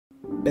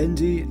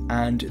Bendy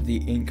and the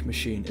Ink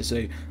Machine is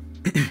a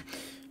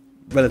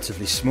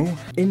relatively small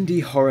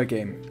indie horror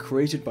game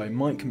created by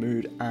Mike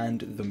Mood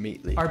and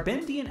TheMeatly. Are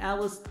Bendy and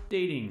Alice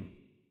dating?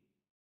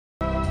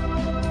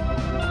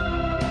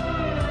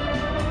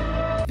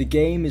 The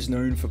game is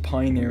known for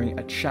pioneering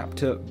a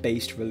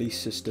chapter-based release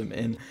system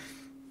in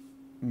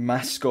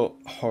mascot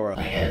horror.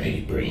 I have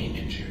a brain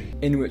injury.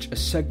 In which a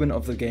segment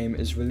of the game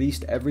is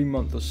released every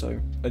month or so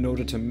in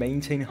order to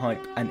maintain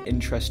hype and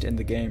interest in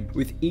the game.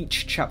 With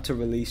each chapter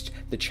released,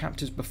 the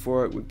chapters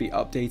before it would be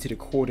updated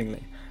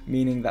accordingly,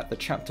 meaning that the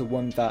chapter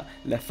 1 that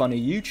funny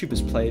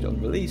YouTubers played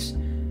on release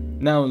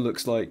now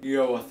looks like,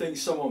 yo, I think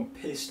someone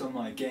pissed on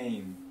my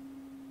game.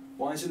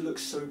 Why does it look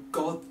so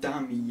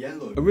goddamn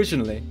yellow?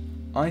 Originally,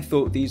 I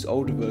thought these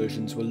older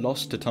versions were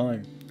lost to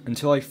time,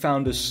 until I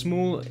found a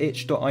small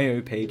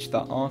itch.io page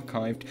that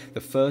archived the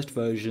first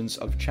versions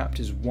of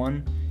chapters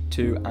 1,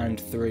 2 and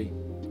 3.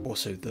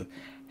 Also the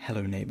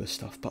Hello Neighbor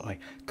stuff, but I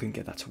couldn't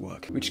get that to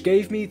work. Which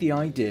gave me the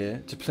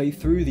idea to play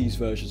through these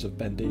versions of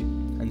Bendy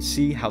and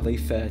see how they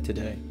fare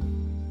today.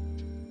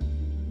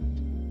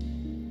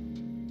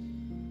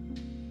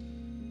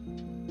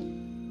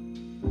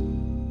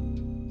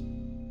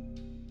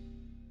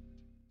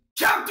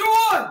 Chapter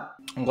 1!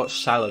 I got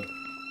salad.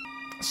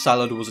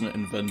 Salad wasn't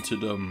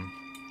invented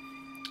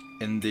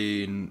in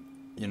the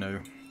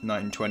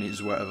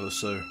 1920s or whatever,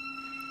 so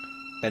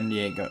Bendy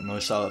ain't got no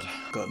salad.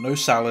 Got no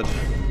salad.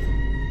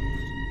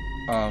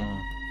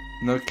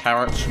 No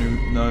carrots,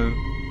 no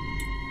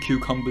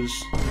cucumbers,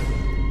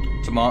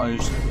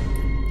 tomatoes,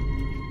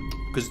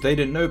 because they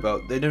don't know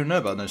about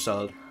no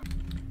salad.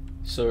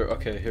 So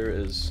okay, here it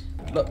is.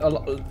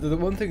 The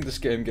one thing this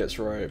game gets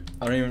right,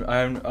 I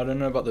don't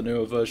know about the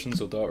newer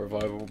versions or Dark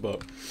Revival,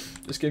 but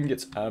this game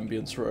gets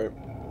ambience right.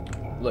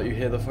 Like, you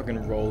hear the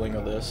fucking rolling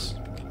of this.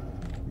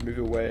 Move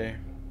away,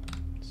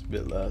 it's a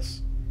bit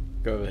less.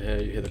 Go over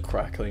here, you hear the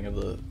crackling of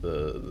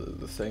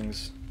the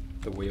things,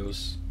 the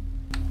wheels.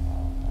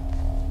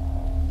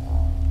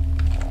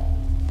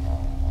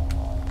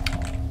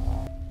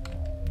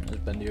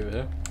 There's Bendy over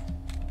here.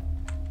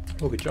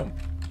 Oh, good jump.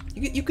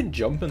 You can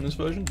jump in this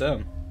version?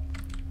 Damn.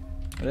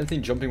 I don't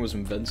think jumping was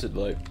invented,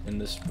 like, in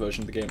this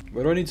version of the game.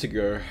 Where do I need to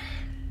go?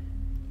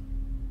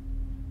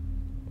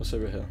 What's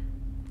over here?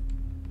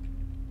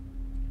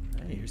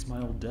 Hey, here's my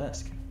old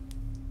desk.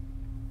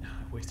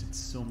 I wasted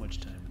so much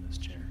time in this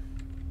chair.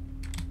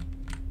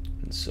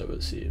 And so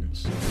it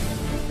seems.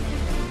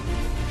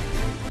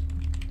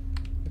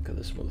 Look at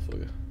this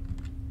motherfucker.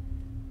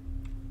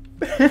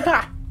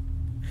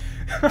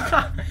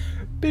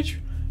 Bitch!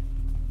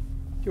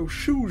 Your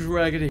shoes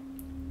raggedy.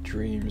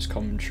 Dreams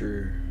come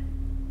true.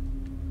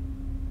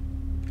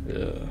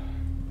 Yeah,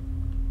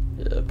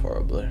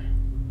 probably.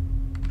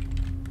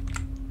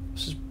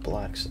 This is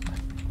black stuff.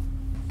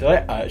 Did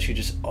I actually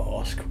just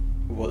ask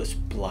what this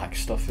black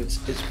stuff is?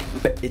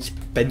 It's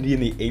Bendy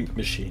and the Ink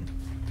Machine.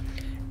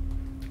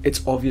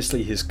 It's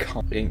obviously his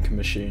ink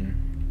machine.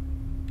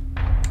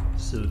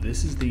 So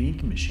this is the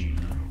ink machine,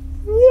 huh?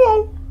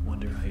 Whoa!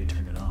 Wonder how you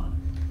turn it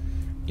on.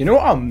 You know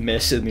what I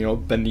miss in the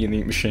old Bendy and the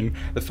Ink Machine?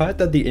 The fact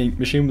that the ink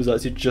machine was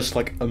actually just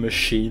like a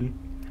machine,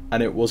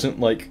 and it wasn't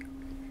like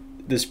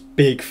this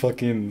big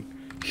fucking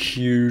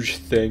huge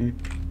thing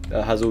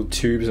that has all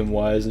tubes and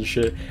wires and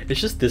shit.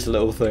 It's just this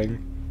little thing,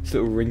 this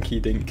little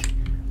rinky dink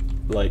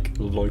like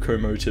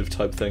locomotive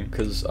type thing,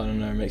 because I don't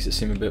know, it makes it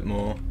seem a bit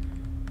more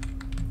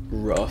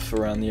rough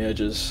around the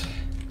edges,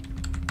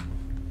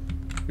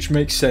 which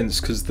makes sense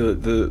because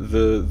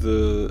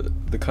the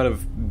kind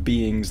of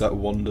beings that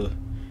wander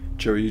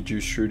Joey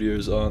Juice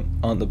Studios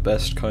aren't the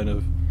best kind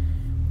of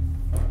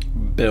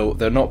built.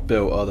 They're not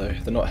built, are they?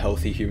 They're not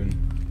healthy human.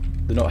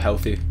 They're not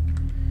healthy.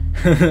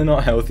 They're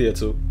not healthy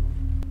at all.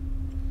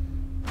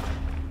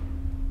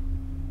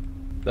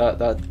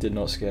 That did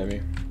not scare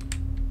me.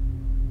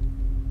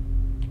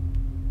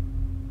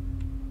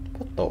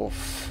 What the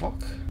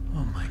fuck?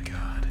 Oh my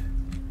god.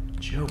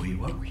 Joey,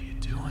 what were you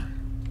doing?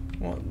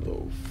 What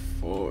the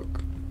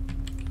fuck?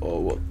 Oh,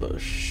 what the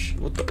is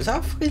that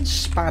a fucking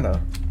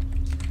spanner?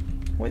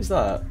 What is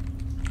that?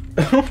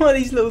 What are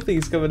these little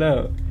things coming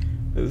out?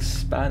 Those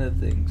spanner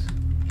things.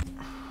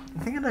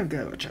 I think I don't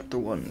get what chapter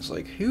 1 is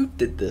like. Who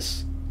did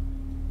this?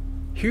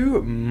 Who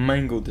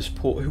mangled this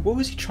port? What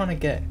was he trying to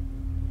get?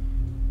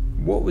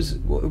 What was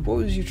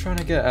you trying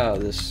to get out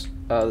of this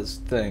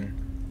thing?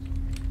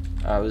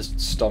 Out of his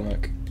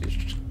stomach. It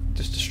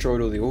just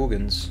destroyed all the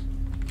organs.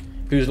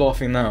 Who's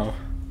laughing now?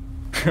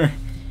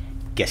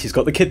 Guess he's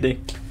got the kidney.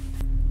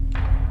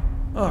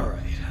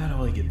 Alright, how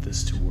do I get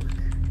this to work?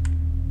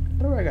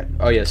 What do I got?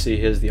 Oh yeah, see,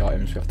 here's the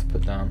items we have to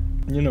put down.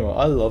 You know what,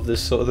 I love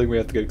this sort of thing. We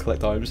have to go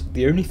collect items.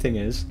 The only thing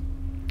is,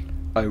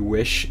 I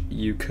wish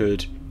you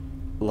could,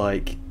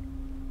 like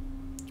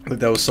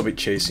there was something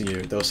chasing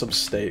you. There were some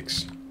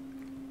stakes.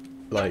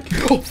 Like,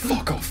 oh,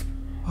 fuck off!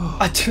 Oh,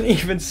 I didn't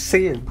even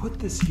see him. put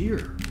this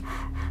here.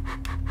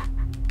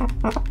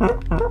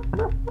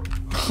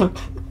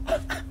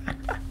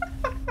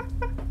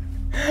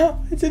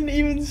 I didn't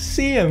even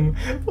see him,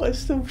 but I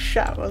still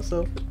shat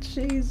myself.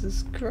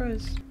 Jesus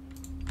Christ.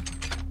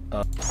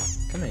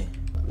 Come here.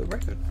 the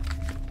record.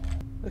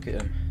 Look at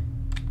him.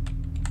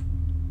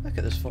 Look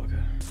at this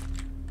fucker.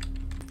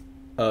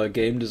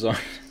 Game design.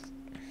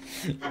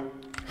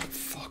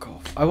 Fuck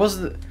off. I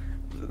wasn't.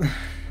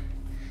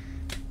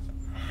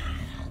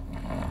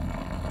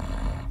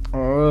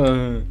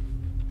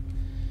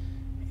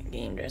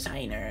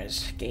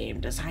 Game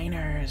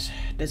designers,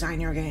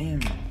 design your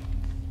game.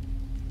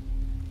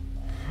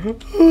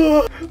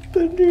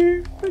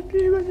 Bendy,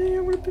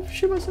 I'm gonna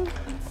shit myself.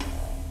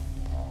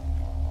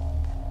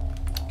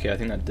 Okay, I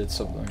think that did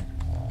something.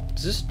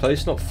 Does this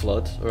place not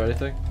flood or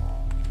anything?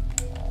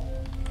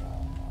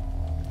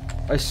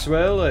 I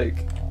swear,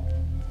 like,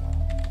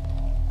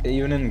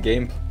 even in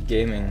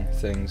gaming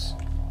things,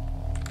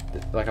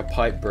 like a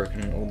pipe broke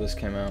and all this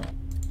came out.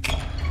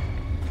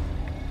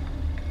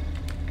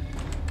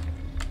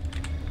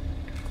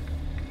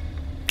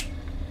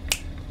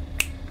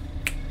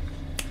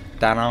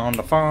 Down on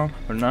the farm,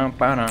 been down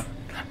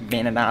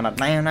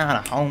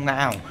a home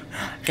now.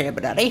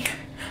 Shibadaddy,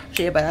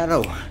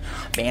 shibadado,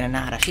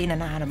 banana,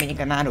 shinanada,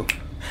 meganado,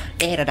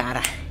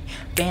 edada,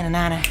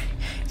 banana,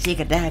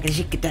 zikadaga,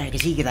 zikadaga,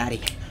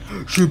 zikadadi.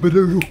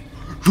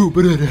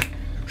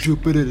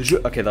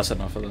 Okay, that's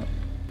enough of that.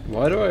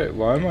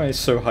 Why am I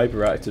so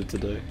hyperactive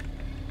today?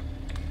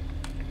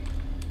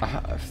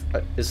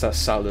 It's that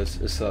salad,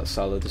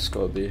 it's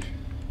gotta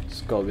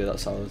be that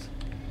salad.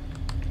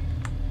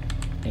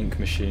 Ink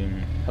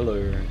machine.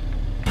 Hello.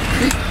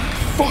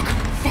 Fuck!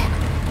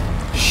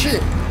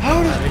 Shit!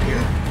 How did I hear?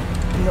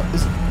 No,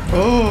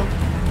 oh!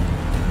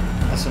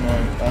 That's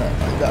annoying.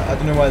 I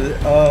don't know why.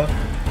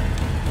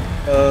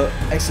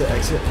 Exit.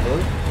 Hello?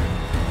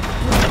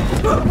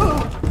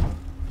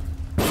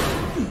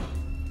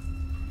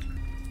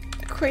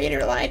 The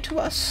creator lied to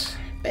us.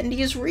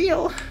 Bendy is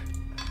real.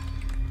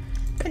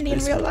 Bendy in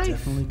real life.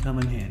 This will definitely come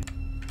in handy.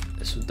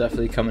 This will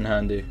definitely come in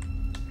handy.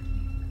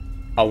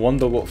 I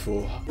wonder what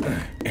for.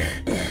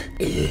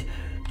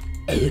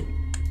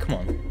 Come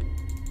on.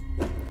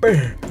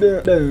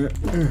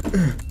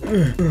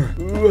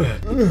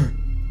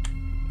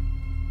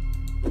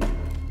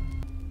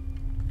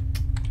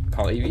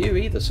 Can't leave you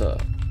either, sir.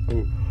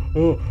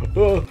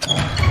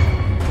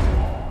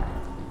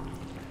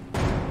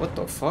 What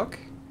the fuck?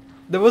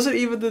 There wasn't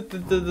even the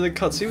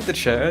cutscene with the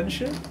chair and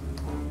shit?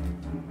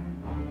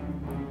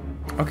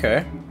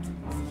 Okay.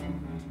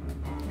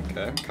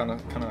 Okay,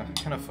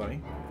 kinda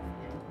funny.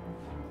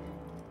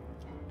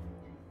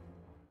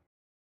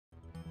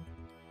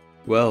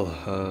 Well,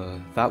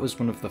 that was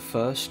one of the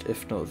first,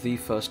 if not the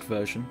first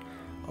version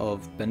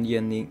of Bendy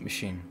and the Ink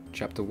Machine,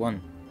 Chapter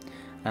 1.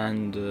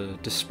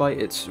 And despite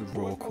its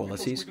raw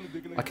qualities,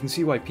 I can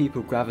see why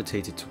people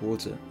gravitated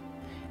towards it.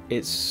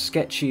 Its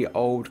sketchy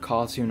old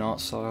cartoon art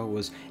style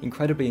was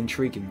incredibly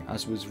intriguing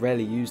as was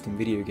rarely used in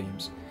video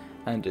games,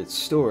 and its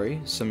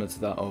story, similar to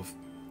that of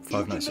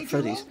Five Nights at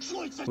Freddy's,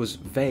 was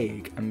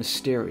vague and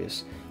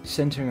mysterious,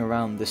 centering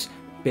around this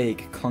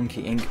big,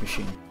 clunky ink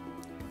machine.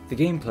 The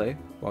gameplay,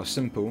 while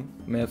simple,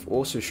 may have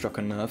also struck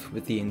a nerve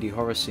with the indie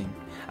horror scene,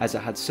 as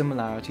it had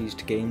similarities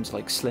to games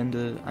like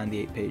Slender and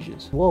the 8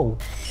 Pages. Whoa.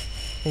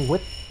 Hey,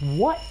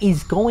 what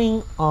is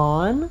going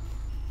on?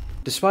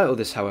 Despite all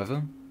this,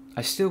 however,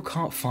 I still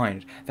can't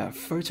find that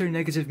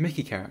photo-negative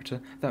Mickey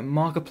character that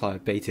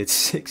Markiplier baited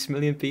 6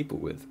 million people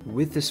with.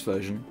 With this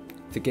version,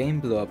 the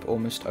game blew up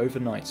almost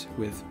overnight,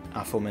 with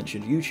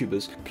aforementioned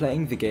YouTubers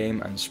playing the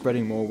game and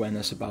spreading more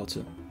awareness about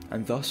it,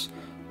 and thus,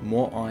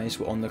 more eyes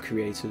were on the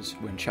creators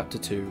when Chapter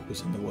 2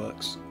 was in the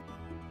works.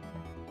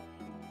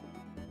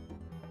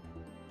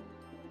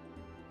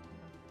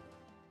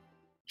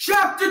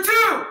 Chapter 2!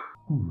 Oh,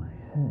 my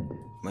head.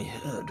 My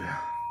head.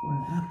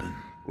 What happened?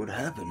 What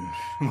happened?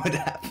 What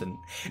happened?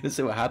 It doesn't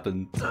say what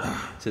happened. It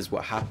says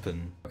what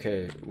happened.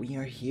 Okay, we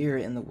are here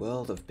in the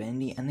world of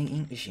Bendy and the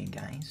Ink Machine,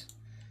 guys.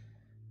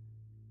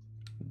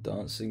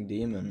 Dancing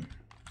demon.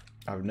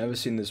 I've never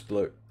seen this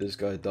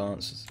guy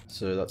dance,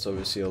 so that's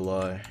obviously a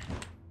lie.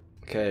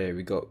 Okay,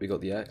 we got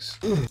the X.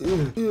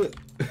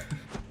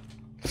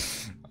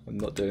 I'm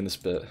not doing this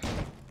bit.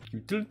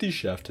 Utility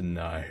shaft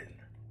 9.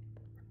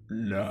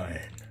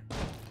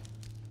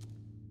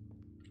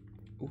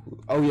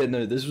 Ooh. Oh yeah,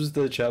 no, this was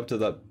the chapter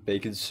that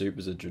bacon soup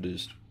was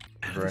introduced.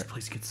 How did this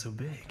place get so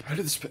big? How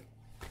did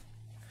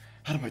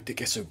my dick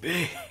get so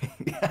big?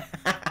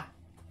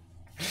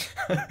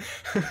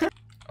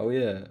 Oh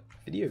yeah,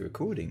 video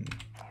recording.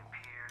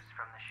 Appears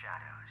from the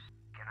shadows.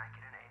 Can I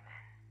get an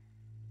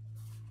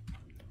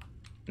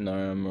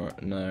amen? No,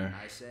 no.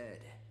 I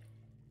said,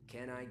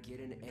 can I get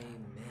an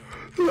amen?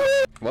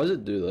 Why does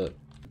it do that?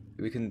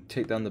 We can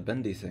take down the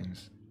bendy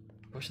things.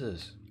 Watch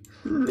this.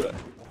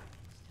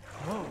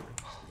 Whoa.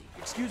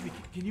 Excuse me,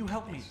 can you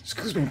help me?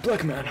 Excuse me,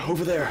 black man,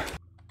 over there.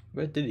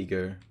 Where did he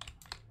go?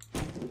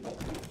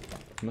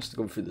 He must have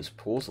gone through this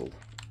portal.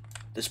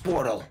 This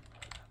portal.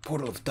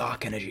 Portal of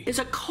dark energy. It's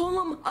a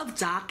column of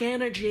dark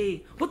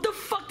energy. What the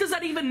fuck does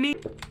that even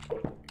mean?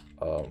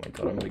 Oh my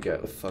god, I'm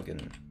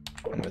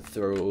gonna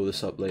throw all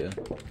this up later.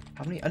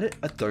 How many? I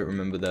don't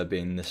remember there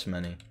being this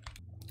many.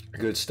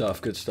 Good stuff,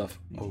 good stuff.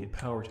 Need to get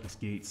power to this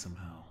gate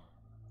somehow.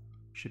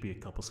 Should be a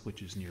couple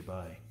switches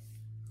nearby.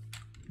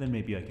 Then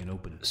maybe I can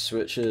open it.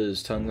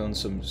 Switches, turn on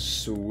some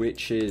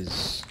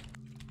switches.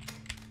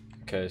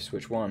 Okay,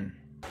 switch 1.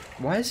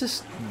 Why is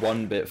this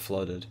one bit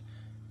flooded?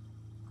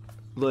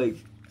 Like,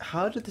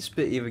 how did this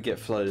bit even get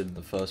flooded in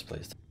the first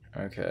place?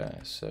 Okay,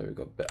 so we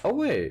got bit. Oh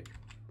wait,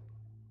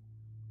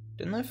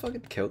 didn't I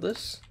fucking kill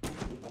this?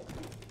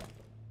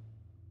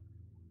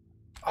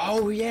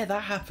 Oh yeah,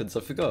 that happens.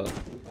 I forgot.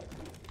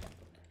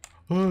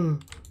 Oh,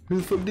 who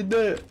the fuck did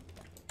that?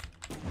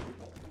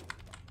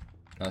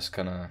 That's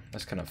kind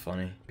of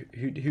funny.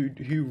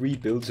 Who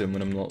rebuilds him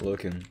when I'm not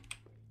looking?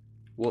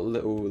 What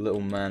little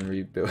man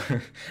rebuild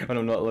when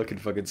I'm not looking?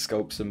 Fucking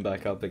sculpts him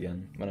back up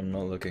again when I'm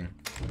not looking.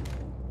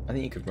 I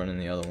think you could run in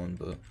the other one,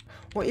 but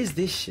what is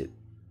this shit?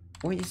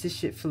 What is this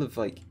shit full of,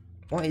 like?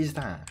 What is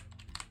that?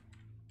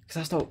 Because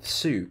that's not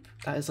soup.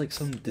 That is like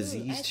some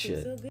diseased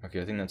shit.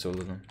 Okay, I think that's all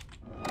of them.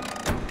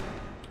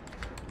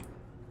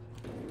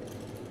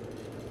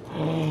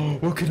 Oh,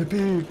 what could it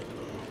be?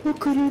 What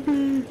could it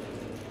be?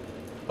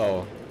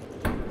 Oh.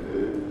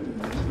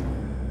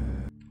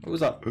 What was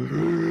that?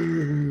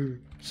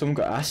 Someone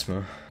got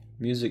asthma.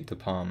 Music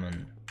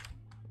department.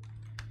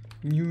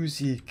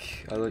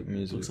 Music. I like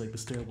music. Looks like the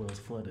stairwell's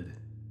flooded.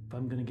 If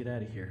I'm gonna get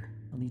out of here,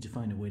 I'll need to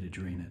find a way to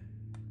drain it.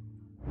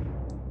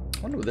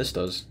 I wonder what this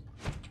does.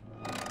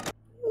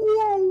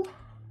 Whoa.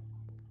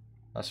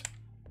 That's.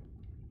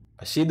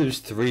 I see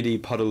those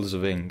 3D puddles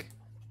of ink.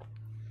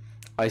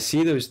 I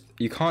see those.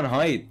 You can't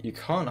hide. You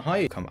can't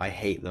hide. Come. I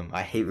hate them.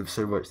 I hate them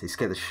so much. They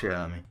scare the shit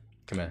out of me.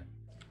 Come here.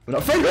 We're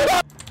not afraid of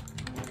that.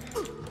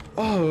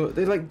 Oh,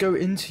 they like go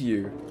into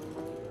you.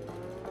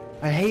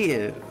 I hate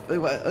it. They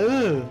like,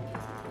 ugh.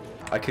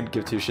 I could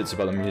give two shits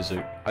about the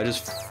music. I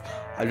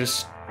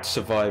just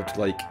survived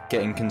like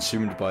getting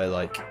consumed by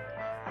like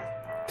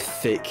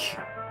thick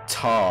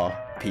tar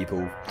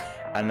people,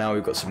 and now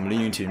we've got some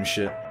Looney Tunes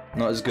shit.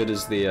 Not as good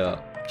as the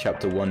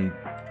chapter 1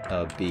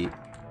 beat,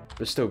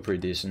 but still pretty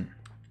decent.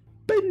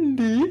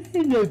 Bendy,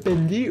 hello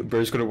Bendy. Bro,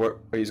 he's gonna work.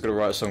 He's gonna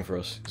write a song for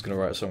us. He's gonna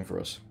write a song for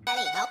us.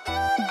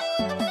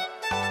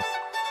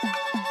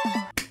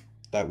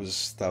 That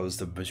was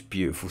the most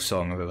beautiful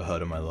song I've ever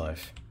heard in my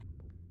life.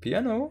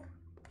 Piano.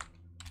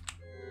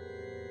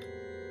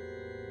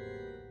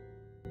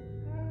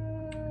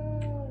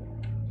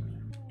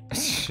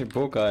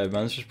 Poor guy,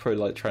 man's just probably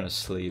like trying to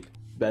sleep.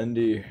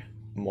 Bendy,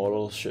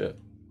 model shit.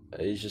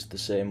 He's just the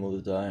same all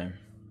the time.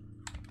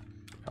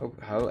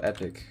 How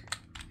epic.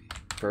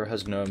 Bro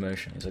has no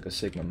emotion. He's like a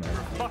Sigma man.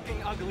 You're a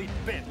fucking ugly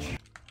bitch.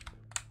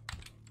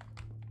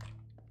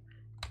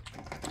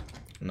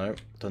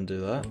 Nope, don't do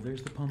that. Well,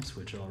 there's the pump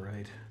switch, all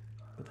right.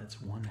 But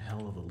that's one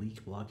hell of a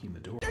leak blocking the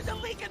door. There's a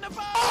leak in the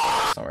boat!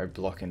 It's not really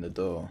blocking the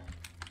door.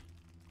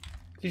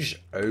 You just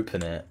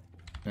open it,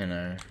 you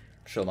know.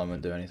 Sure, that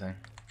won't do anything.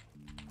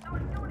 I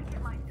was going to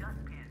get my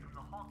dustpan from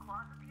the hall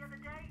closet the other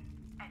day,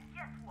 and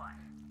guess what?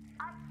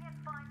 I can't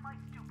find my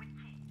stupid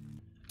key.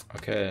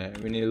 Okay,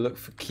 we need to look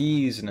for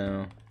keys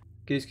now.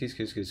 Keys.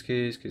 It's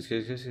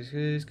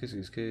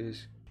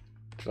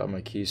like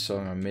my keys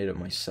song. I made it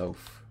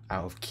myself.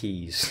 Out of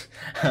keys.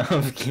 Out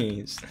of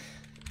keys.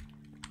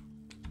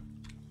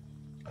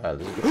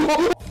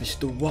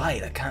 Mr.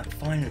 White, I can't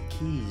find the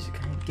keys. I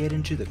can't get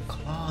into the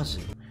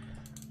closet.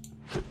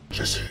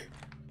 Jesse.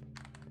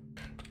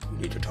 We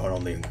need to turn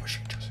on the ink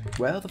machine, Jesse.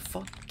 Where the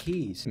fuck are the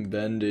keys?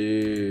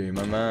 Bendy,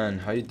 my man,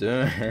 how you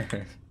doing?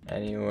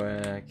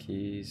 Anywhere,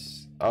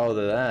 keys. Oh,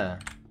 they're there.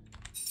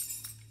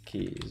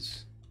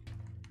 Keys.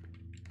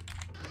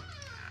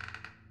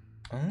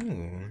 Oh.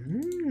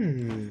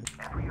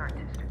 Every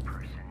artistic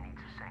person needs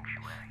a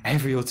sanctuary.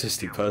 Every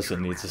autistic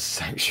person needs a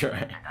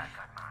sanctuary.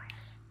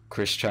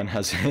 Christian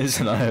has his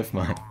and I have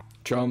mine.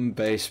 Drum,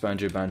 bass,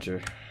 banjo, banjo.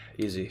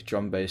 Easy.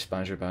 Drum, bass,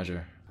 banjo,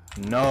 banjo.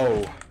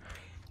 No!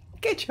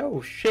 Get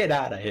your shit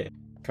out of here.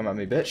 Come at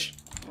me, bitch.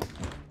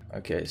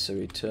 Okay, so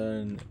we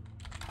turn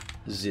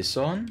this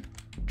on.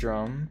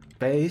 Drum,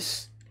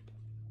 bass.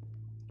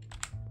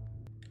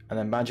 And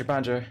then banjo,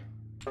 banjo.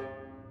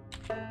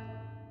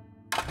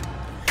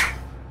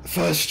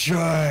 First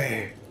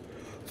try!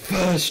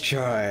 First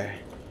try!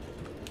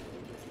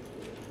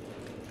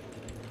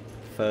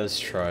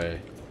 First try.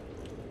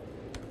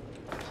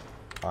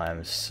 I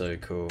am so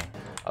cool.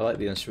 I like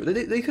the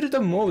instrument. They could have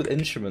done more with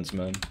instruments,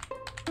 man.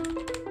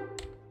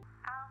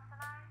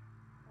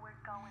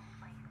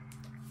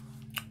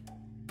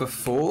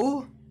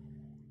 Before,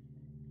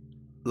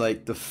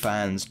 like, the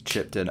fans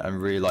chipped in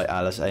and really liked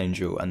Alice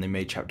Angel, and they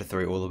made Chapter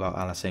 3 all about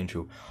Alice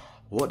Angel,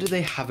 what do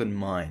they have in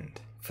mind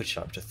for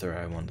Chapter 3,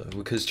 I wonder?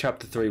 Because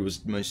Chapter 3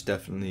 was most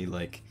definitely,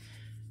 like,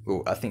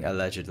 well, I think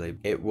allegedly,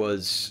 it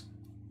was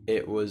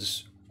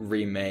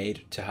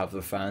remade to have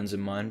the fans in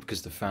mind,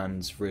 because the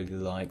fans really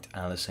liked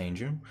Alice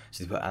Angel,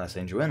 so they put Alice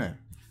Angel in it.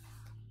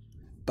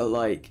 But,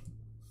 like,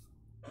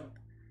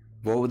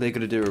 what were they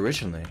going to do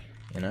originally,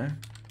 you know?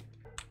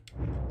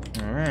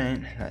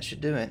 Alright, that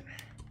should do it.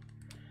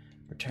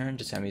 Return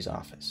to Sammy's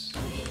office.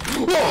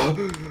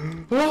 Oh!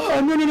 Oh,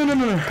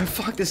 no.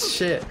 Fuck this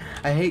shit.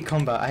 I hate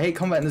combat. I hate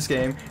combat in this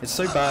game. It's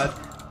so bad.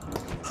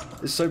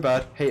 It's so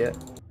bad. Hate it.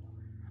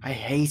 I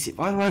hate it.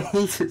 Why do I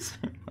hate it so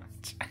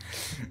much?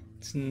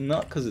 It's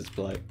not because it's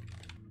black.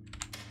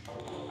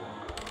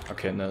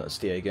 Okay, no, that's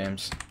DA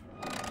games.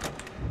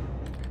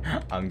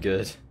 I'm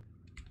good.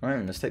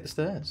 Alright, let's take the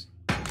stairs.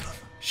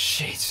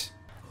 Shit.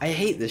 I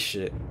hate this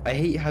shit. I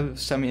hate how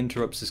Sammy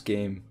interrupts this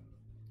game.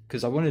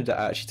 Because I wanted to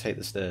actually take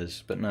the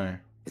stairs, but no.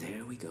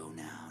 There we go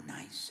now,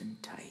 nice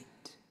and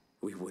tight.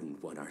 We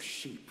wouldn't want our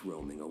sheep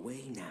roaming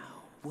away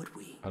now, would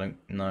we? I don't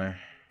know.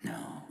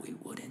 No, we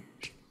wouldn't.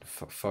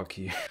 Fuck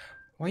you.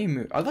 Why you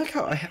move? I like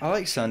how I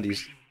like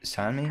Sammy's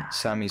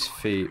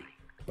feet,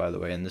 by the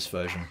way, in this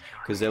version,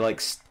 because they like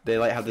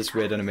have this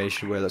weird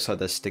animation where it looks like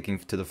they're sticking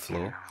to the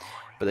floor,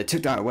 but they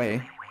took that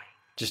away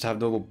just to have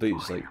normal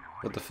boots. Like,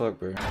 what the fuck,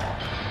 bro?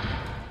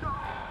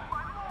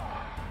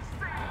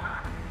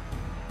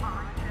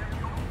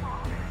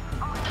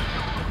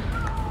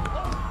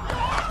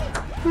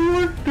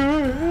 What the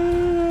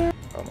hell?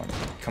 Oh man,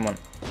 come on,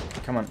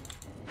 come on,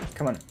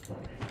 come on,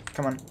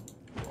 come on.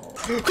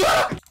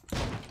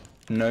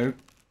 No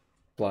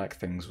black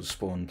things will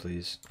spawn,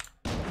 please.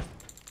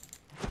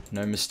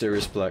 No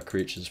mysterious black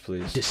creatures,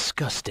 please.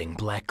 Disgusting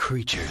black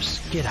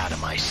creatures. Get out of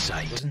my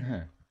sight. Wasn't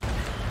here.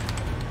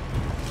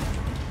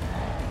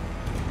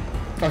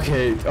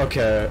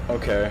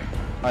 Okay.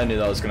 I knew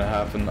that was gonna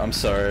happen. I'm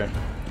sorry.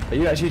 Are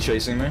you actually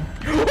chasing me?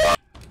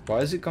 Why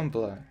has it gone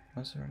black? Why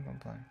has it gone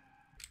black?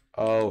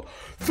 Oh,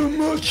 the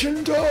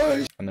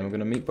merchandise! And then we're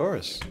gonna meet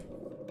Boris.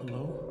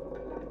 Hello?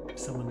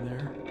 Someone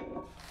there?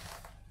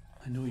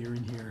 I know you're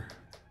in here.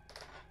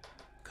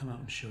 Come out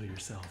and show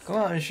yourself. Come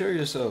out and show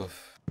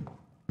yourself.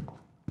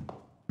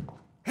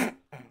 That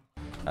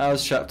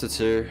was chapter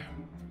 2.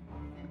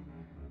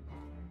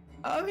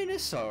 I mean,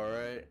 it's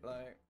alright,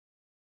 like...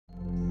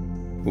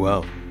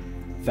 Well,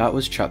 that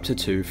was chapter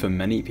 2 for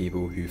many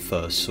people who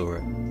first saw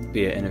it.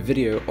 Be it in a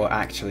video or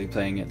actually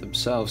playing it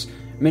themselves,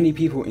 many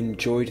people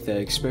enjoyed their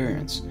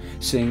experience,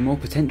 seeing more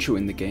potential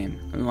in the game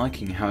and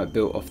liking how it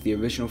built off the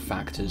original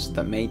factors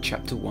that made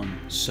chapter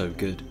 1 so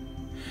good.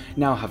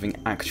 Now having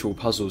actual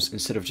puzzles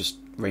instead of just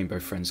Rainbow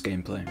Friends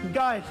gameplay.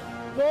 Guys,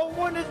 what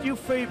one is your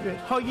favorite?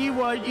 Huggy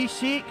Wuggy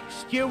Chic,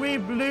 Stewie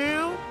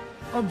Blue,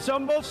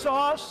 Jumbo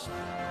Sauce,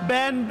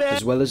 Ben?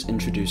 As well as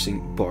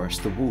introducing Boris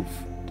the Wolf,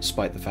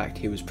 despite the fact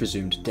he was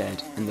presumed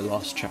dead in the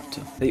last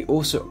chapter. They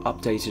also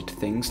updated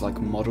things like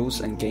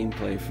models and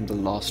gameplay from the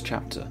last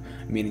chapter,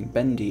 meaning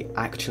Bendy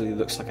actually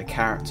looks like a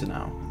character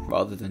now,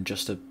 rather than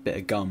just a bit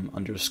of gum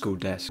under a school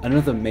desk.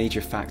 Another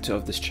major factor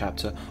of this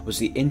chapter was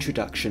the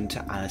introduction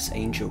to Alice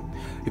Angel,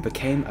 who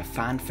became a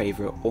fan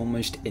favourite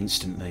almost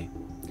instantly.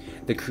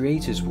 The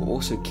creators were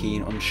also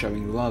keen on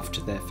showing love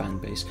to their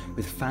fanbase,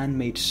 with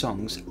fan-made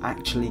songs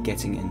actually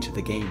getting into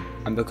the game.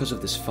 And because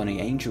of this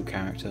funny Angel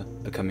character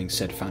becoming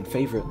said fan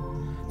favourite,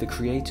 the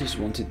creators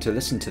wanted to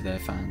listen to their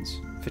fans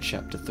for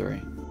chapter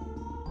 3.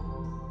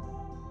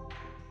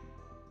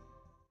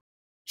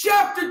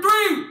 Chapter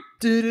 3!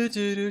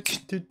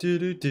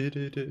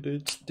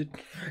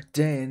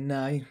 Day and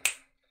night,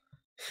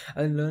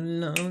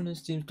 alone, it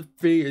seems to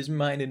free his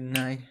mind at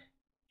night.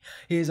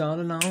 He's all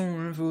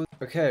alone for...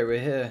 Okay, we're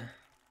here.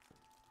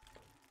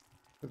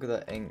 Look at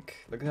that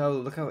ink. Look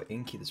how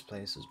inky this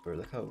place is, bro.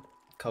 Look how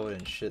covered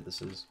in shit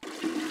this is.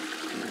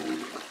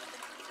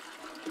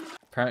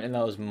 Apparently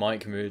that was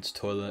Mike Mood's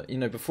toilet. You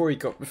know, before he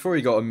got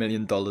 $1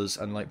 million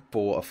and like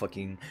bought a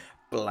fucking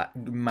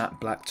matte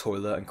black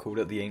toilet and called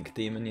it the Ink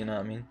Demon. You know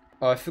what I mean?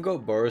 Oh, I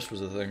forgot Boris was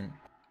a thing.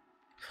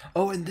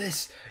 Oh, and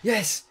this!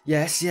 Yes!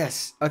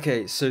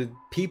 Okay, so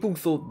people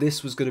thought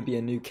this was going to be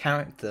a new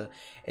character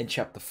in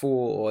chapter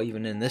 4 or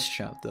even in this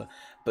chapter,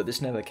 but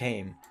this never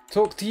came.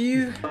 Talk to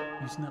you!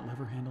 Using that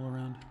lever handle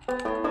around?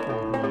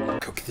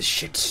 Cook the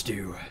shit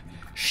stew.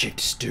 Shit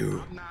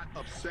stew.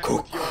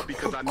 Cook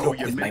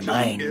with my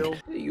mind.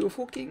 You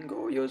fucking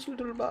gorgeous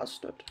little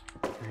bastard.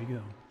 There you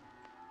go.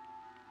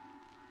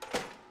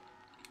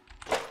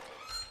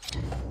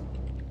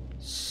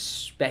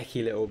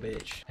 Specky little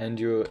bitch. End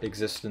your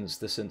existence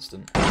this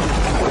instant.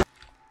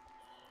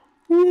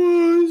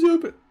 What's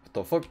up? What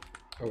the fuck?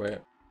 Oh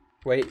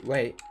wait.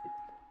 Wait.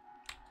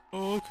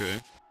 Oh,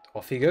 okay.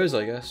 Off he goes,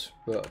 I guess.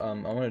 But I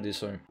want to do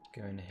something.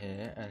 Go in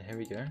here, and here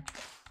we go.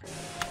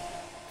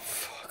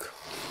 Fuck.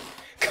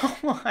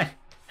 Come on.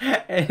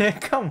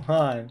 Come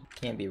on.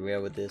 Can't be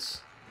real with this.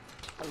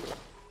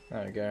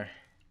 There we go.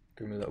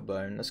 Give me a little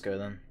bone. Let's go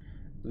then.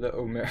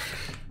 Little mirror.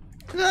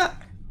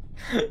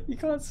 You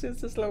can't see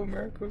it's just little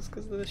miracles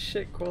because of the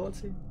shit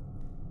quality.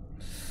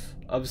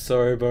 I'm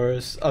sorry,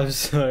 Boris. I'm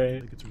sorry. I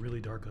think it's really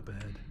dark up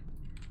ahead.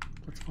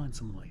 Let's find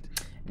some light.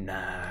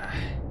 Nah.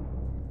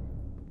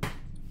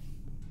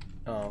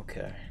 Oh,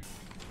 okay.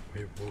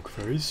 We walk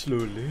very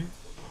slowly.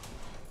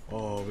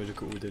 Oh, we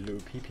look at all the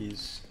little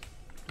peepees.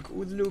 Look at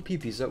all the little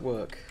peepees at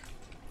work.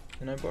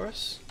 You know,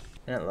 Boris?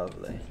 Isn't that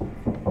lovely?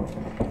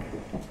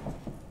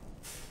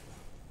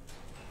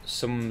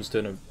 Someone's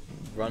doing a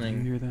running.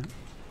 Did you hear that?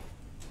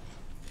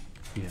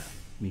 Yeah,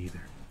 me either.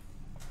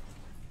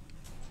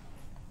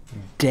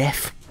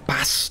 Deaf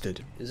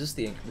bastard. Is this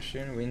the ink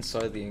machine? Are we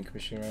inside the ink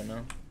machine right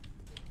now?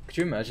 Could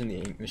you imagine the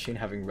ink machine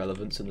having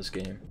relevance in this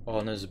game? Oh,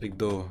 and there's a big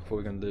door. What are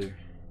we gonna do?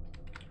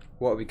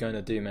 What are we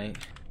gonna do, mate?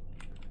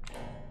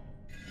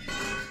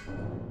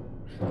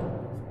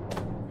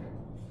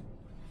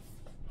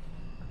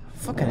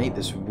 fucking hate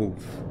this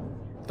wolf.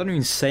 Don't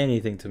even say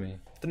anything to me.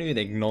 Don't even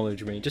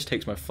acknowledge me. He just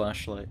takes my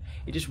flashlight.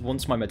 He just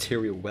wants my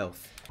material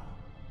wealth.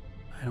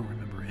 I don't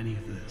remember any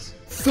of this.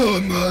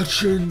 The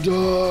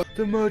merchandise!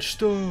 The merch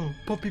store!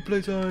 Puppy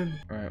playtime!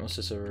 Alright, what's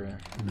this over here?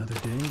 Another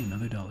day,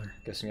 another dollar.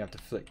 Guessing you have to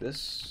flick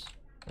this.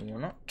 Or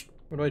not.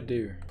 What do I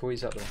do?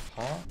 Toys out the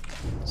heart?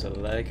 It's a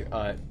leg.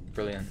 Alright,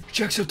 brilliant.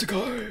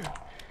 Jacksepticeye!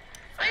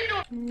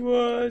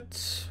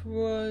 What?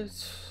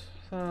 What?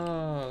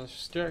 Ah,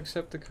 it's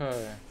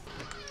Jacksepticeye.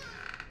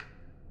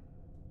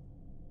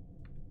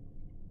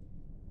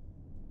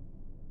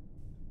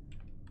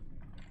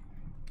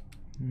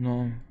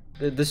 No.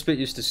 This bit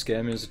used to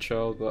scare me as a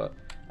child, but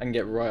I can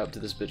get right up to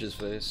this bitch's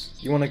face.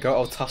 You wanna go?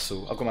 I'll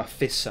tussle. I've got my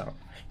fists out.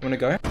 You wanna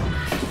go?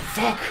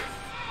 Fuck!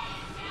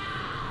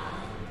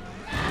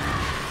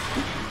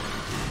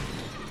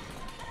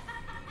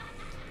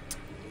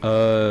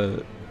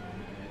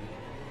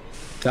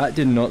 That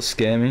did not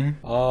scare me.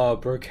 Ah,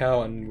 broke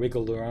out and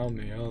wiggled around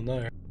me. Oh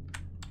no.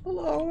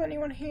 Hello,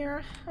 anyone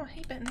here? Oh,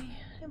 hey, Bendy.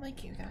 I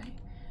like you, guy.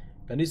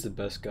 Bendy's the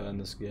best guy in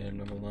this game,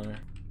 not gonna lie.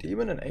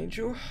 Demon and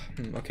angel?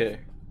 Okay.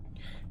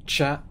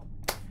 Chat,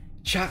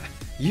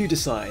 you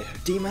decide.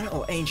 Demon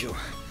or angel?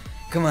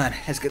 Come on,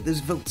 let's get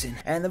those votes in.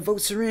 And the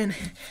votes are in.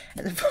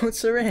 And the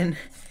votes are in.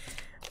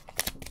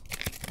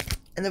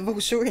 And the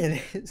votes are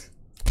in.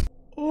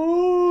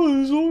 Oh,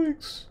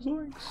 zoinks,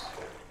 zoinks.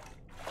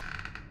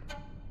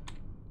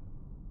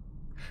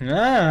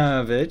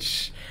 Ah,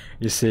 bitch.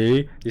 You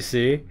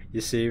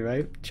see,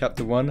 right?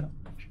 Chapter 1,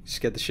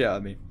 scared the shit out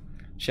of me.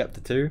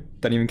 Chapter 2,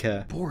 don't even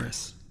care.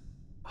 Boris.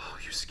 Oh,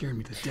 you scared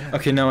me to death.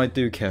 Okay, now I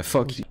do care.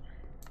 Fuck you.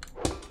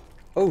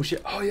 Oh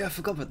shit. Oh yeah, I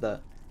forgot about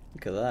that.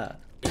 Look at that.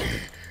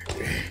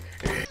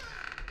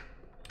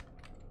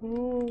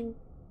 Oh,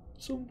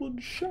 someone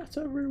shat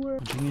everywhere.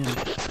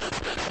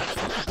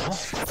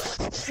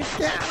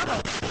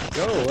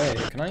 Go away.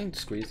 Can I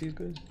squeeze these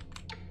guys?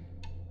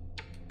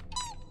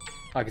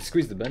 I can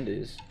squeeze the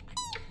bendies.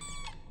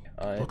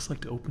 Looks like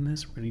to open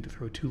this, we're gonna need to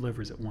throw 2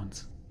 levers at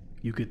once.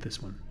 You get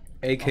this one.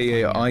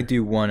 AKA, I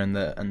do one and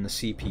the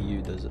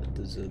CPU does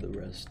the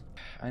rest.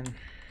 I'm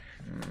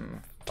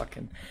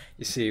fucking.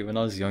 You see, when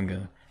I was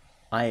younger,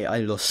 I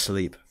lost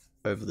sleep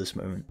over this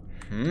moment.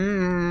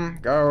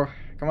 Go,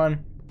 come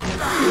on.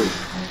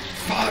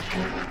 Fuck.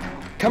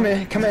 Come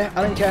here.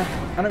 I don't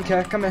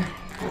care. Come here.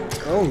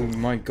 Oh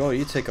my god,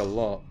 you take a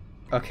lot.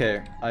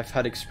 Okay, I've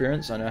had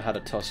experience. I know how to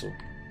tussle.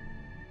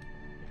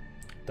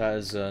 That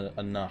is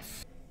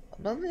enough.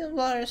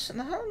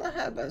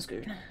 That's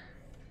good.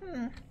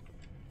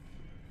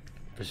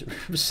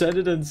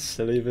 Presented in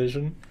silly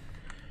vision.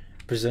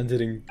 Presented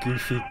in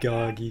goofy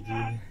gargy.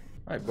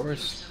 Hi,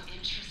 Boris.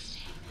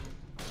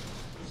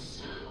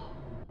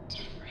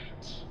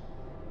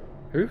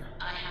 Who?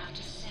 I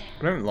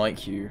don't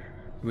like you.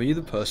 Were you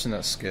the person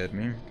that scared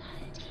me?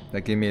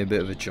 That gave me a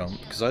bit of a jump?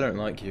 Because I don't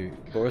like you.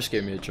 Boris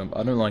gave me a jump.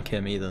 I don't like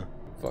him either.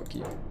 Fuck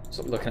you.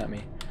 Stop looking at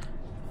me.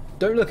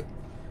 Don't look.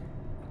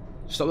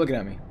 Stop looking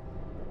at me.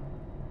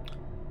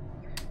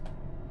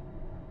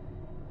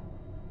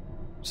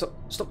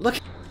 Stop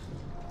looking.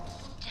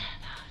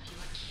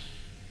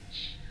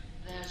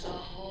 There's a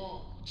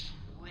hole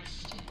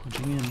twisted.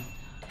 Punching in.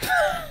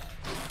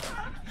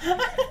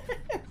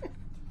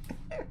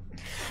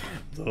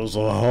 There's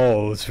a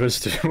hole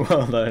twisted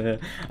well down here,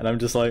 and I'm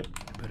just like.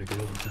 I better get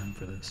overtime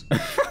for this. To their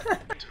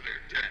death,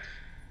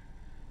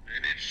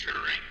 and it sure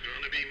ain't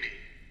gonna be me.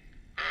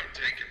 I'm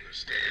taking the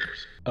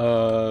stairs.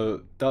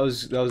 That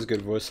was a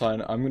good voice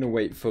line. I'm gonna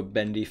wait for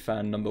Bendy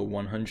fan number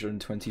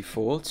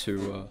 124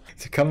 to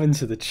come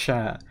into the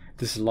chat,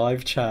 this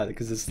live chat,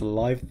 because it's the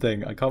live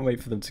thing. I can't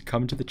wait for them to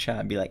come to the chat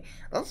and be like,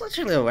 that's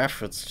actually a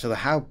reference to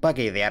how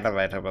buggy the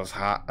elevator was,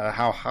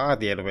 how hard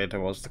the elevator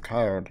was to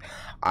code.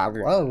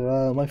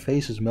 my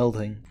face is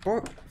melting.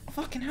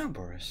 Fucking hell,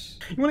 Boris.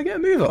 You wanna get a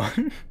move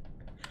on?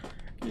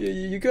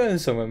 You're going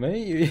somewhere,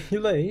 mate.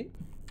 You're late.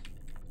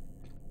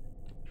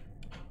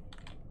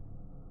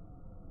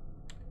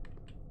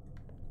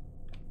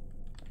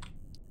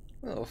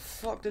 Where the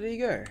fuck did he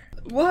go?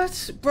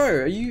 What?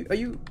 Bro, are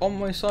you on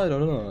my side or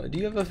not? Do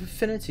you have an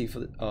affinity for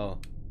the... Oh.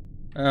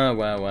 Oh,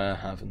 well, it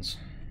happens.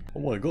 Oh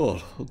my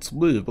god, it's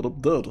me, but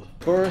I'm dead.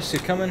 Boris, you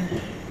coming?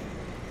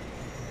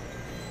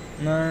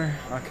 No?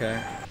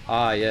 Okay.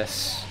 Ah,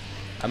 yes.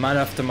 A man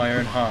after my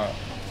own heart.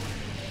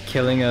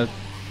 Killing a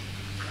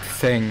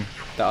thing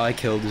that I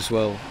killed as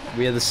well.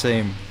 We are the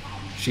same.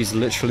 She's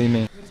literally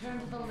me.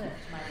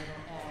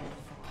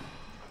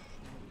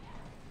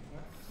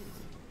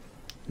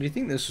 Do you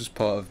think this was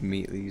part of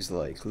Meatly's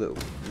like little?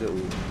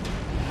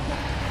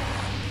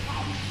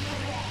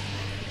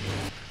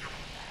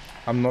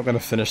 I'm not gonna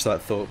finish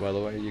that thought, by the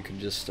way. You can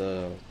just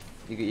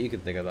you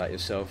can think of that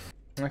yourself.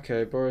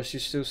 Okay, Boris, you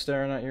still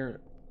staring at your?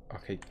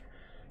 Okay,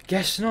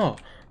 guess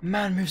not.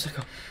 Man moves like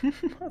a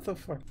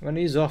motherfucker. When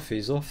he's off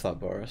that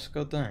Boris.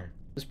 God damn.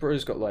 This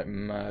bro's got like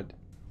mad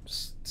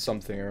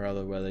something or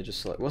other where they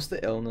just like, what's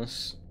the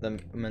illness? The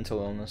mental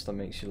illness that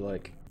makes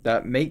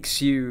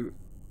you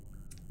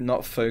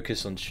not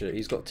focus on shit.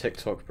 He's got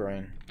TikTok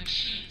brain.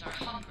 Machines are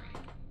hungry.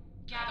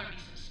 Gather me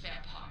some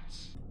spare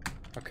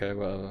Okay,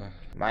 whatever.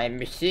 My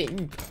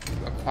machine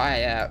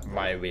acquire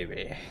my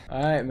wee.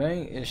 Alright,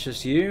 mate, it's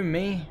just you,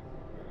 me,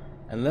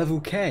 and level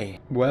K.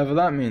 Whatever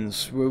that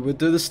means. We'll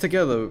do this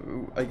together,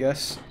 I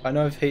guess. I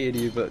know I've hated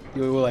you, but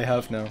you're all I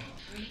have now.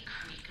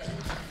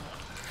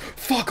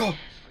 Fuck off!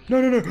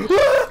 No, no, no!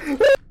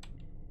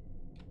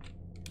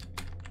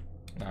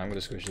 Nah, I'm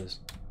gonna squish this.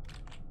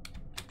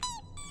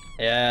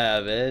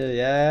 Yeah, baby,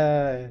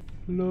 yeah.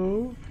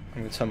 No.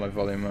 I'm gonna turn my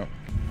volume up.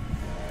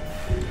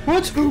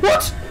 What?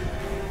 What?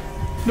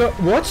 No,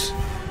 what?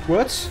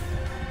 What?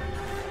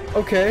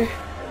 Okay.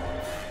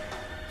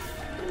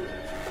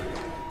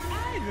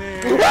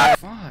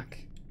 Fuck.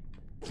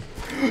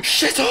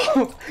 Shut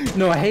up!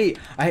 No,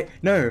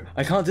 no,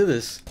 I can't do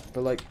this.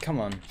 But like, come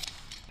on.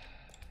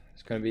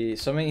 There's gonna be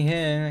something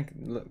here.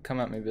 Look, come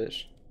at me,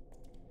 bitch.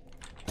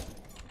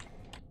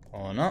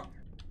 Or not.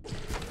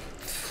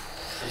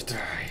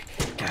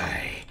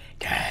 Die.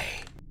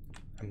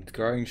 I'm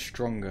growing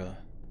stronger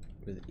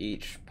with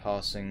each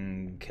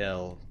passing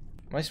kill.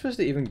 Am I supposed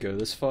to even go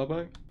this far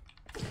back?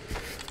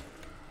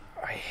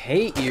 I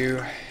hate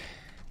you.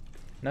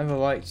 Never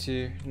liked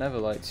you. Never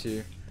liked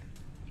you.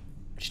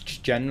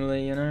 Just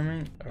generally, you know what I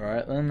mean?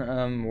 Alright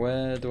then,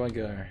 where do I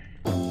go?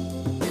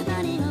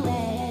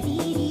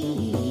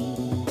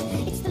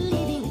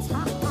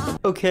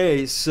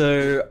 Okay,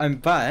 so I'm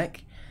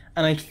back.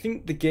 And I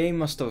think the game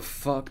must have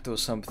fucked or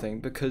something,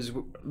 because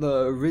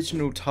the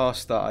original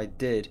task that I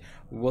did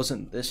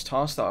wasn't this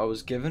task that I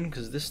was given,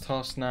 because this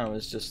task now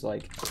is just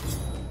like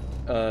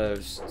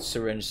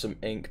syringe some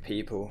ink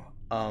people.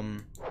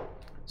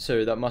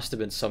 So that must have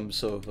been some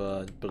sort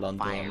of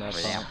blunder on their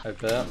part, I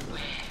bet.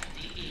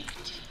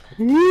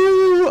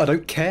 Woo! I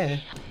don't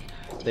care.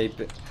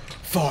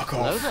 Fuck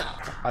off.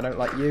 I don't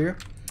like you.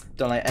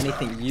 Don't like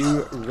anything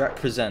you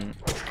represent.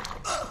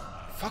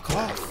 Fuck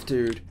off,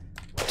 dude.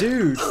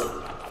 Dude!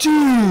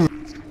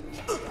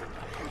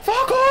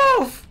 Fuck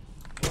off!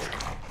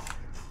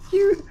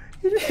 You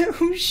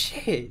little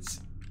shit!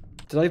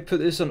 Did I put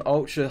this on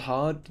ultra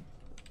hard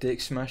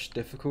dick smash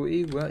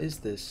difficulty? What is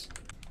this?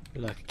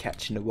 You're like a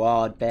catch in the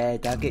wild bear,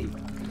 doggy.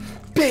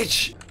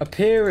 Bitch!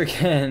 Appear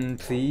again,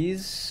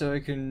 please, so I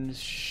can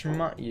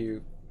schmut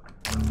you.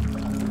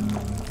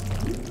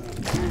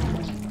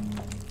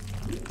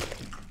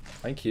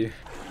 Thank you.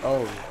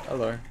 Oh,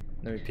 hello.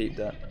 Let me peep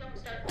that.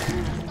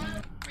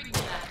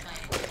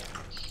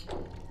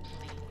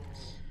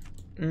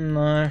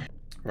 No.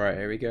 Right,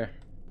 here we go.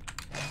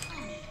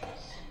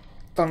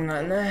 Bang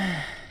that in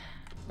there.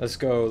 Let's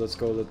go.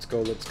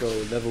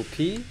 Level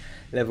P.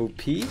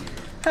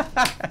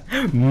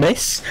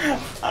 Miss.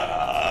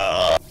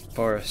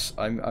 Boris,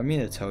 I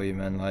mean to tell you,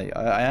 man, like,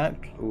 I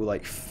act all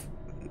like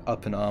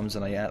up in arms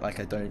and I act like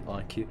I don't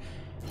like you.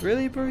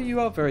 Really, bro? You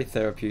are very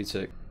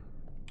therapeutic.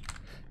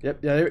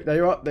 Yep, yeah, there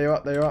you are. Is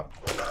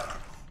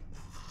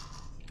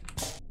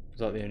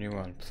that the only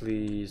one?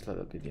 Please let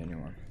that be the only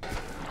one.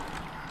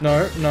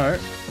 No,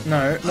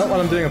 not while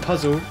I'm doing a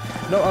puzzle.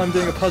 No,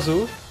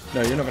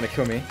 you're not gonna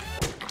kill me.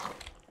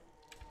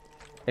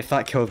 If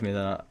that killed me,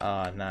 then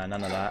nah,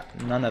 none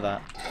of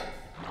that.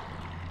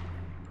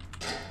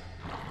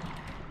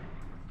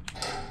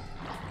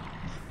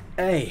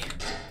 Hey.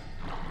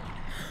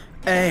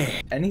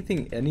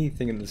 Anything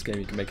in this game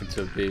you can make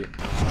into a beat.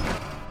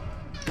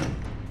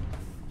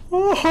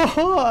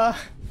 Oh,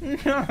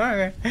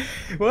 no.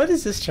 Why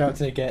does this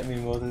chapter get me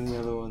more than the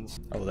other ones?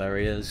 Oh, there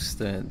he is,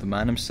 the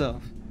man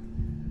himself.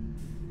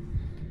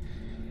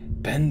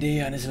 Bendy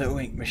and his little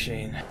ink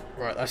machine.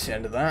 Right, that's the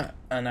end of that,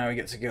 and now we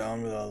get to get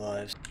on with our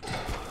lives.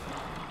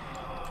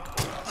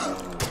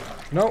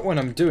 Not when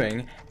I'm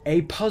doing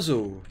a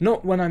puzzle.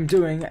 Not when I'm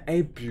doing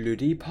a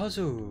bloody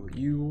puzzle,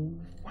 you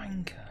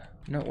wanker.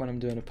 Not when I'm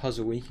doing a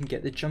puzzle where you can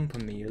get the jump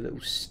on me, you little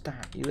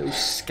scab.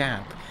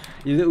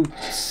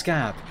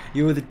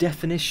 You're the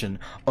definition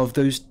of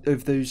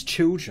those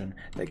children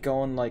that go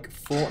on like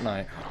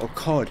Fortnite or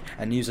COD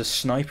and use a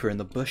sniper in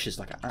the bushes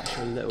like an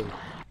actual little.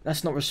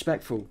 That's not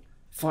respectful.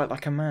 Fight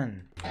like a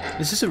man.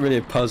 This isn't really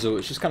a puzzle,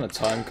 it's just kind of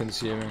time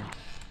consuming.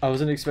 I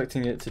wasn't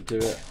expecting it to do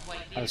it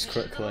as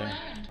quickly.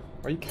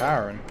 Why are you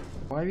cowering?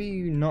 Why were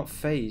you not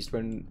phased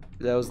when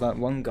there was that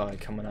one guy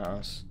coming at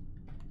us?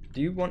 Do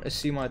you want to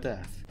see my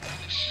death?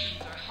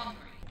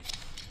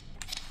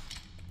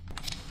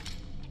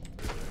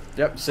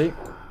 Yep, see?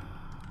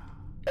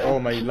 Oh,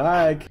 my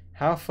lag.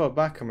 How far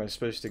back am I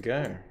supposed to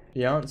go?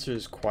 The answer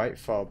is quite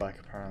far back,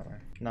 apparently.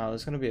 Now,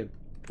 there's going to be a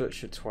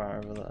butcher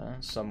twat over there,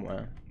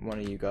 somewhere. One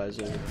of you guys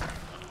over there.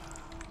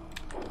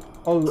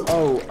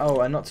 Oh,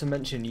 and not to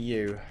mention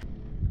you.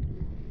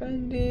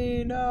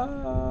 Bendy,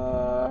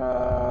 no!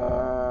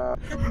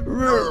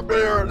 Root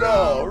beer,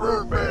 no!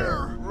 Root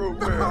beer! Root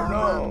beer,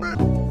 no!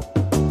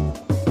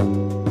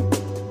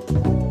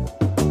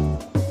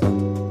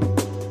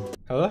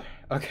 Hello?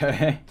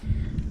 Okay.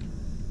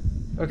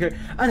 Okay,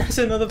 and there's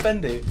another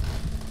Bendy.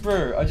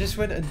 Bro, I just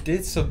went and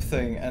did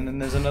something and then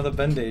there's another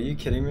Bendy. Are you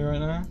kidding me right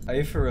now? Are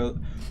you for real?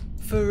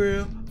 For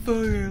real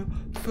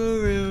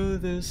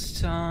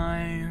this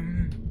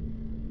time.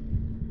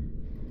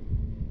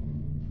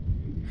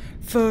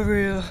 For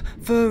real,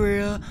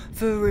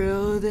 for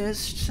real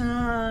this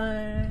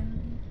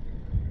time.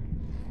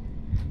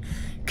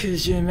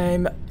 'Cause you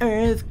made my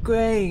earth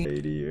great.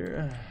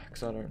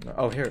 'Cause I don't know.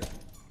 Oh, here.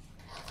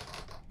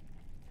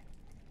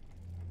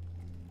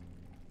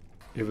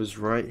 It was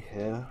right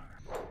here.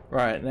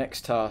 Right,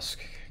 next task.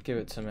 Give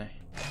it to me.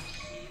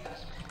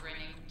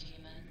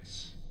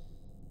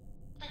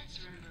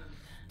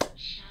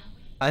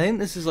 I think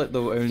this is like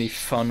the only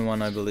fun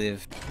one, I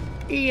believe.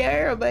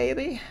 Yeah,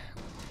 baby.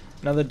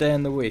 Another day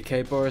in the week,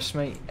 hey Boris,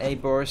 mate? Hey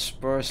Boris,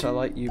 I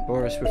like you,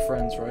 Boris, we're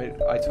friends, right?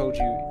 I told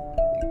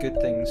you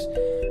good things,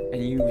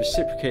 and you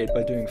reciprocated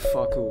by doing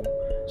fuck all.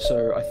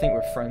 So I think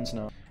we're friends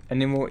now.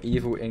 Any more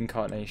evil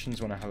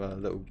incarnations want to have a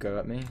little go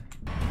at me?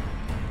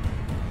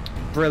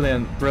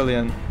 Brilliant,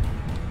 brilliant.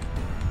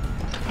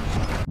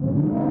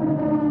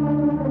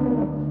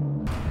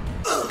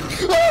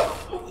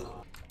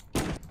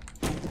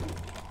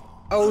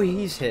 Oh,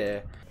 he's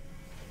here.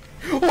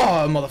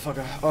 Oh,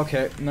 motherfucker.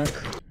 Okay, no.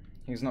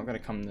 He's not gonna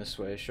come this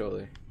way,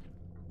 surely.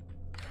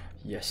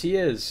 Yes, he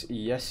is.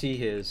 Yes, he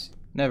is.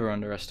 Never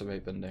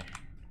underestimate Bendy.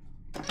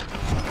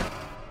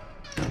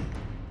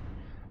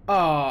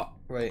 Ah,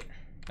 wait.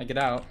 I get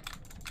out.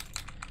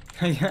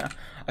 Yeah,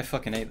 I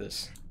fucking hate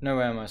this. No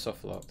way am I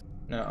soft locked.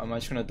 No, am I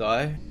just gonna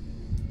die?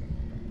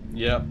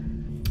 Yep.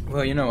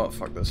 Well, you know what?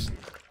 Fuck this.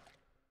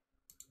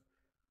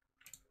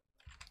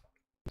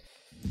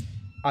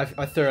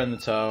 I threw in the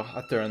towel.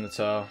 I threw in the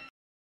towel.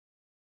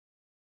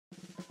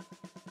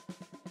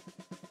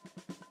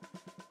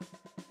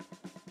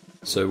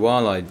 So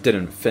while I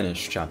didn't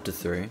finish Chapter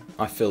 3,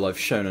 I feel I've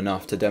shown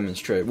enough to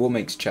demonstrate what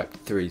makes Chapter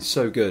 3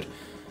 so good,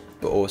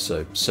 but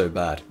also so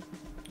bad.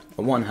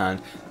 On one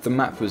hand, the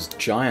map was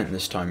giant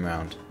this time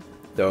round.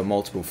 There were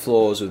multiple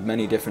floors with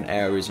many different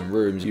areas and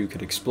rooms you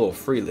could explore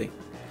freely,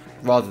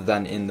 rather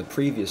than in the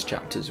previous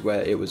chapters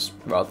where it was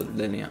rather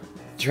linear.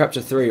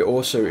 Chapter 3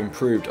 also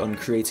improved on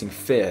creating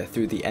fear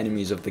through the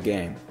enemies of the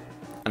game.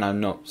 And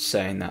I'm not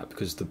saying that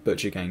because the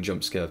Butcher Gang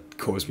jump scare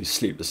caused me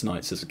sleepless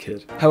nights as a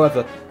kid.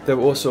 However, there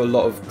were also a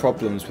lot of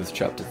problems with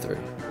Chapter 3.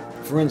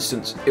 For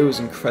instance, it was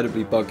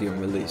incredibly buggy on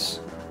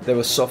release. There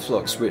were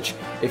softlocks which,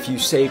 if you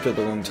saved at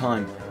the wrong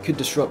time, could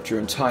disrupt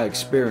your entire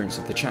experience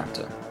of the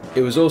chapter.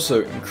 It was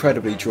also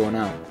incredibly drawn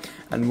out,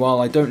 and while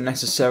I don't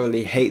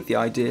necessarily hate the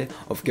idea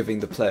of giving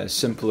the player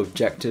simple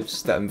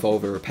objectives that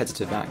involve a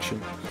repetitive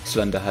action,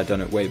 Slender had done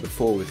it way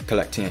before with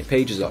collecting 8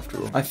 pages after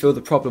all, I feel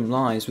the problem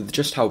lies with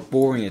just how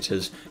boring it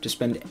is to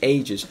spend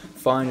ages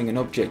finding an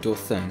object or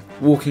thing,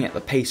 walking at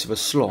the pace of a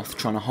sloth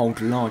trying to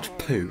hold a large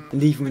poo,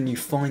 and even when you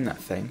find that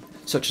thing,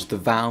 such as the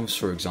valves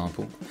for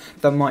example,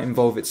 that might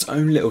involve its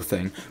own little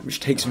thing which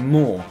takes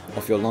more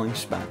of your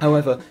lifespan.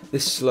 However,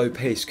 this slow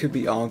pace could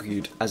be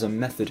argued as a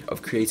method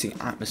of creating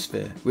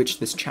atmosphere, which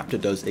this chapter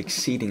does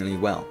exceedingly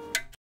well.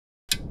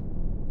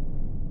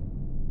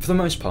 For the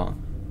most part,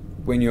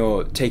 when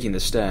you're taking the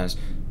stairs,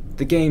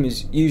 the game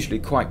is usually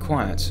quite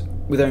quiet,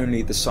 with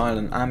only the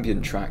silent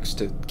ambient tracks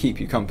to keep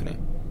you company.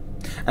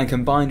 And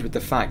combined with the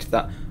fact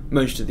that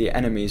most of the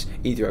enemies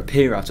either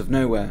appear out of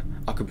nowhere,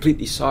 are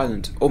completely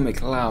silent, or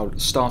make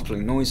loud,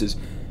 startling noises,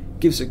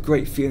 gives a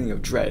great feeling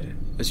of dread,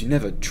 as you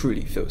never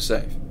truly feel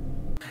safe.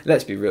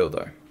 Let's be real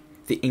though,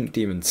 the Ink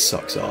Demon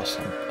sucks ass,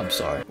 I'm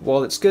sorry.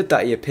 While it's good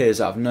that he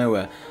appears out of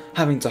nowhere,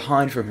 having to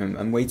hide from him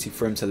and waiting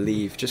for him to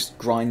leave just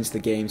grinds the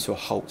game to a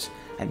halt,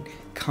 and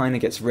kinda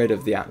gets rid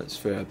of the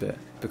atmosphere a bit,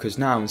 because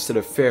now instead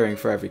of fearing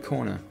for every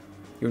corner,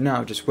 you're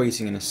now just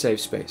waiting in a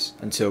safe space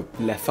until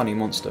Le Funny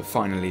Monster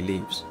finally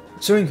leaves.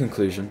 So in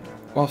conclusion,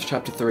 whilst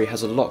Chapter 3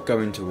 has a lot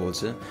going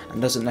towards it,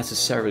 and doesn't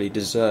necessarily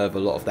deserve a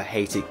lot of the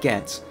hate it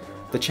gets,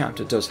 the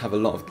chapter does have a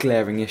lot of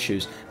glaring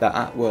issues that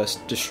at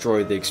worst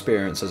destroy the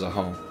experience as a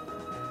whole.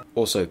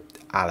 Also,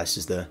 Alice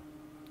is there.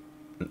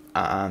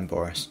 And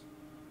Boris.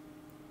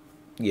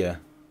 Yeah.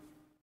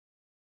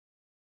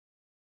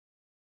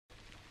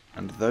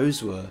 And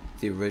those were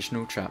the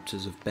original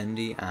chapters of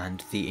Bendy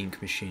and the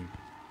Ink Machine.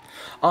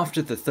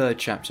 After the 3rd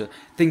chapter,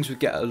 things would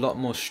get a lot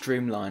more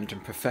streamlined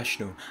and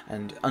professional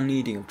and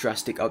unneeding of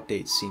drastic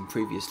updates seen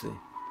previously.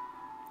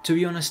 To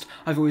be honest,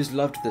 I've always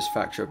loved this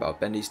factor about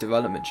Bendy's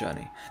development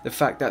journey. The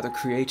fact that the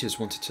creators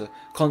wanted to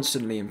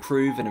constantly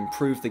improve and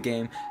improve the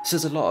game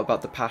says a lot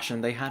about the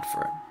passion they had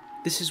for it.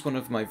 This is one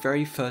of my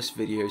very first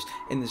videos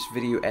in this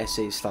video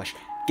essay /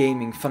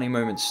 gaming funny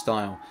moments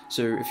style,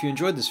 so if you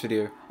enjoyed this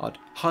video, I'd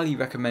highly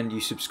recommend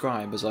you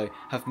subscribe as I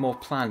have more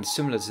plans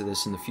similar to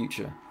this in the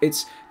future.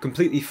 It's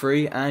completely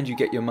free and you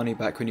get your money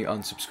back when you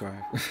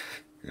unsubscribe.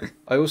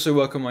 I also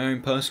work on my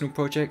own personal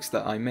projects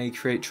that I may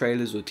create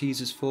trailers or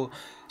teasers for,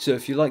 so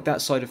if you like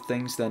that side of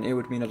things then it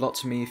would mean a lot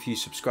to me if you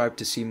subscribe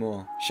to see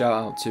more. Shout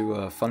out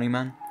to Funny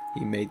Man,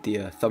 he made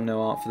the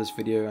thumbnail art for this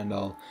video and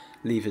I'll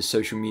leave his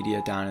social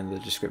media down in the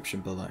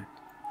description below.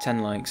 10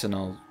 likes and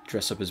I'll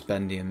dress up as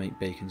Bendy and make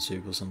bacon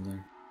soup or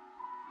something.